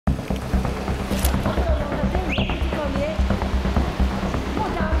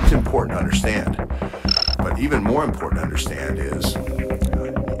important to understand. But even more important to understand is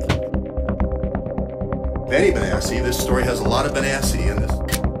Benny Benassi. This story has a lot of Benassi in this.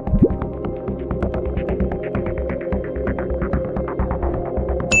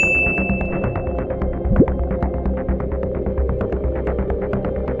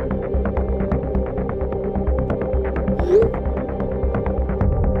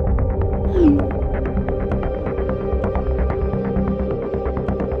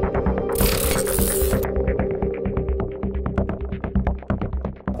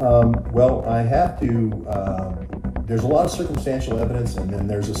 Well, I have to, there's a lot of circumstantial evidence, and then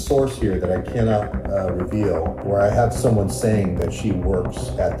there's a source here that I cannot reveal, where I have someone saying that she works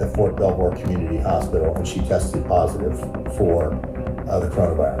at the Fort Belvoir Community Hospital and she tested positive for the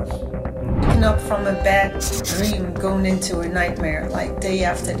coronavirus. Waking up from a bad dream, going into a nightmare, like day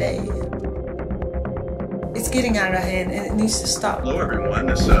after day. It's getting out of hand and it needs to stop. Hello everyone,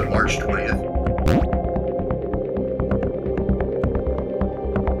 it's March 20th.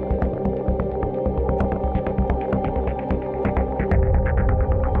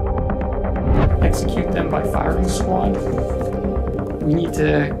 Execute them by firing squad. We need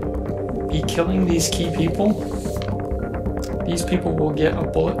to be killing these key people. These people will get a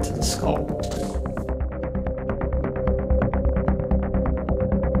bullet to the skull.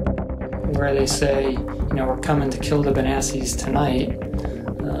 Where they say, you know, we're coming to kill the Benassis tonight,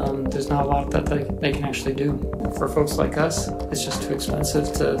 there's not a lot that they can actually do. For folks like us, it's just too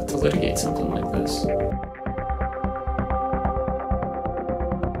expensive to litigate something like this.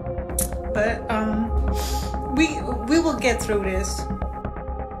 But we will get through this.